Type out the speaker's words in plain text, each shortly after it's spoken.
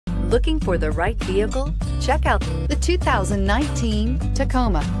Looking for the right vehicle? Check out the 2019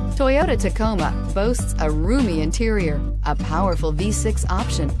 Tacoma. Toyota Tacoma boasts a roomy interior, a powerful V6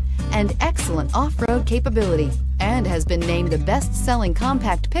 option, and excellent off-road capability, and has been named the best-selling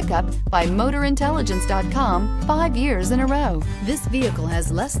compact pickup by MotorIntelligence.com 5 years in a row. This vehicle has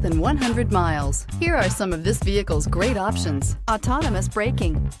less than 100 miles. Here are some of this vehicle's great options: autonomous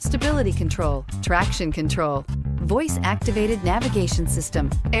braking, stability control, traction control, voice-activated navigation system,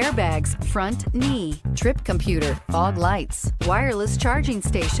 airbags, front knee, trip computer, fog lights, wireless charging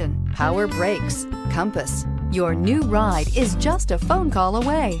station, power brakes, compass. Your new ride is just a phone call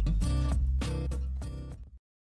away.